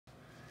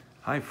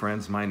Hi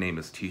friends, my name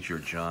is Teacher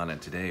John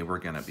and today we're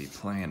going to be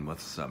playing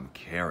with some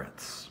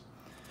carrots.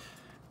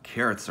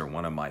 Carrots are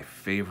one of my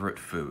favorite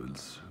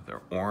foods.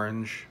 They're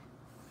orange,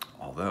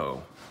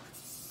 although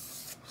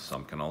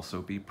some can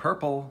also be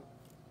purple.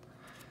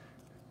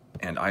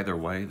 And either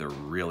way, they're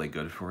really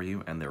good for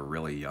you and they're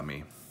really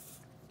yummy.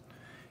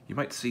 You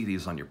might see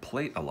these on your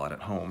plate a lot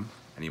at home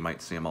and you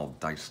might see them all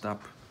diced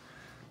up,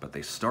 but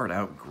they start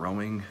out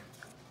growing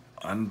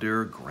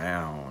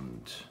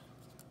underground.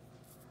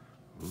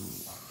 Ooh.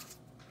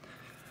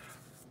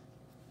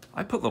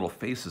 I put little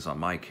faces on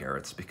my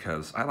carrots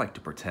because I like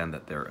to pretend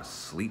that they're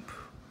asleep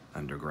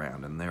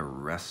underground and they're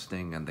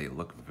resting and they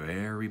look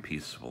very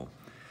peaceful.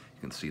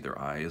 You can see their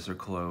eyes are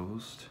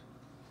closed.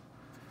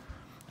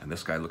 And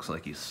this guy looks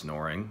like he's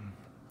snoring.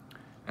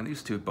 And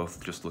these two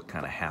both just look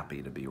kind of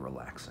happy to be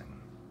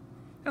relaxing.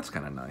 That's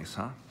kind of nice,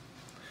 huh?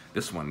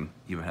 This one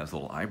even has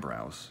little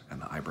eyebrows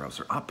and the eyebrows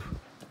are up.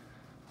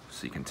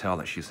 So you can tell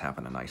that she's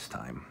having a nice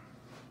time.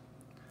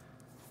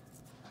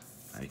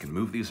 Now you can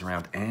move these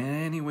around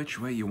any which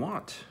way you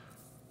want.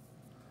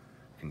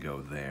 You can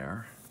go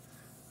there,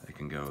 they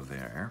can go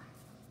there.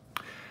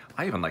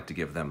 I even like to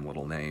give them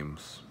little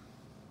names.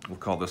 We'll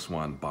call this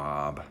one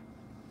Bob.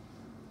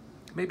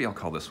 Maybe I'll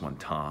call this one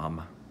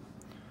Tom.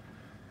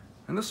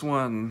 And this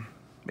one,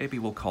 maybe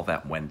we'll call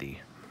that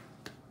Wendy.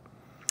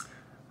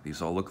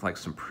 These all look like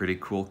some pretty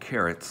cool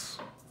carrots.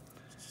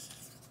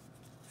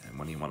 And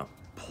when you want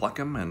to pluck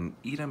them and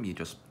eat them, you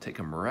just take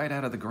them right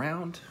out of the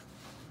ground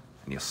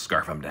and you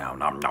scarf them down.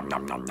 Nom, nom,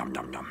 nom, nom, nom,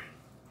 nom, nom.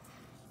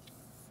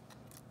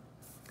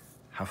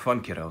 Have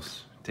fun,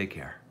 kiddos. Take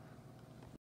care.